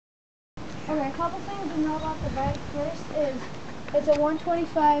Okay, a couple things to know about the bike. First is it's a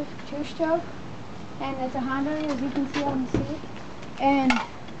 125 two-stroke, and it's a Honda, as you can see on the seat. And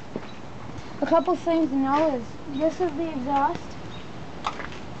a couple things to know is this is the exhaust,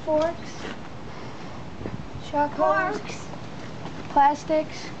 forks, shock hoses,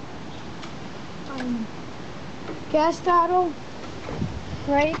 plastics, gas throttle,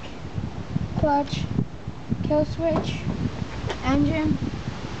 brake, clutch, kill switch, engine.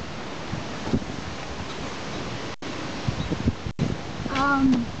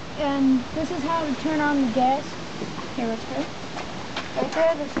 And this is how to turn on the gas. Here, let's go. Right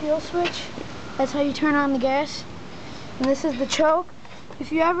there, the fuel switch. That's how you turn on the gas. And this is the choke.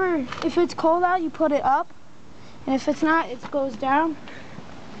 If it's cold out, you put it up. And if it's not, it goes down.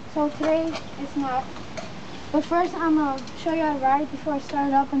 So today, it's not. But first, I'm going to show you how to ride it before I start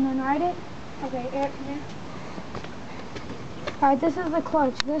it up and then ride it. Okay, Eric, come here. Alright, this is the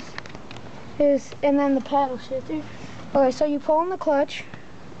clutch. This is, and then the paddle shifter. Okay, so you pull on the clutch,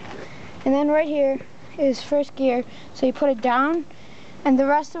 and then right here is first gear. So you put it down, and the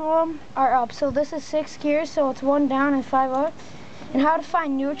rest of them are up. So this is 6 gears, so it's 1 down and 5 up. And how to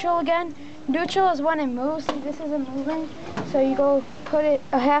find neutral again? Neutral is when it moves. See, this isn't moving. So you go put it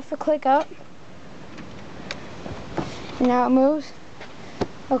a half a click up, and now it moves.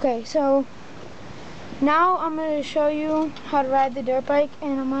 Okay, so now I'm going to show you how to ride the dirt bike,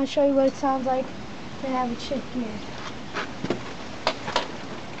 and I'm going to show you what it sounds like to have it shift gears.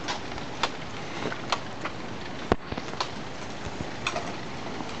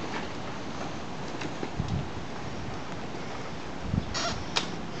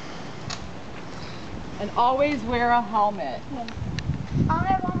 And always wear a helmet. Yeah. I don't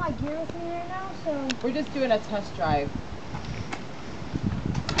have all my gear with me right now, so... We're just doing a test drive.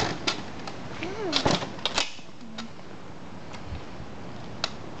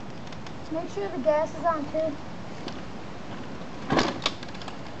 Make sure the gas is on too.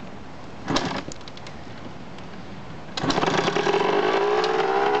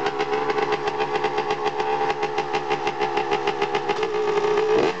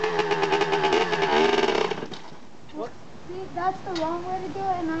 See, that's the wrong way to do it,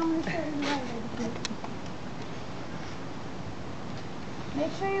 and now I'm going to show you the right way to do it.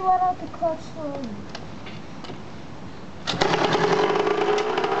 Make sure you let out the clutch slowly.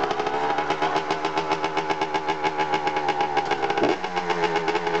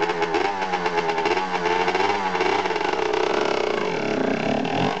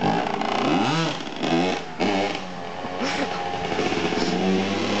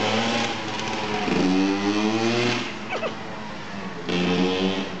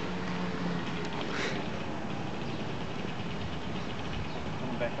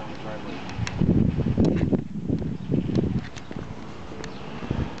 Back on the driveway.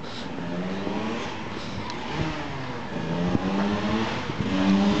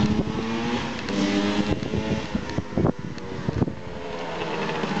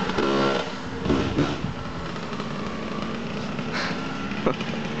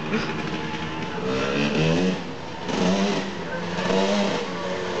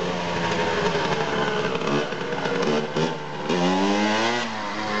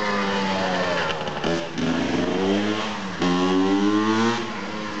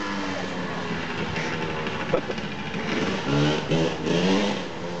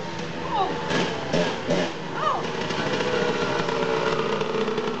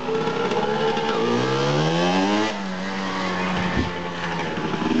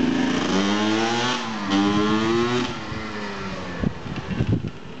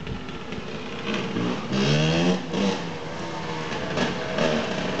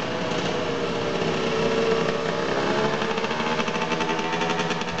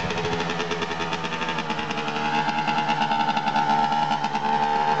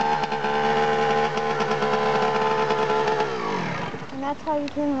 That's how you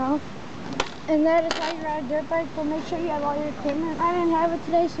turn it off. And that is how you ride a dirt bike, but make sure you have all your equipment. I didn't have it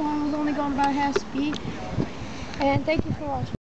today, so I was only going about half speed. And thank you for watching.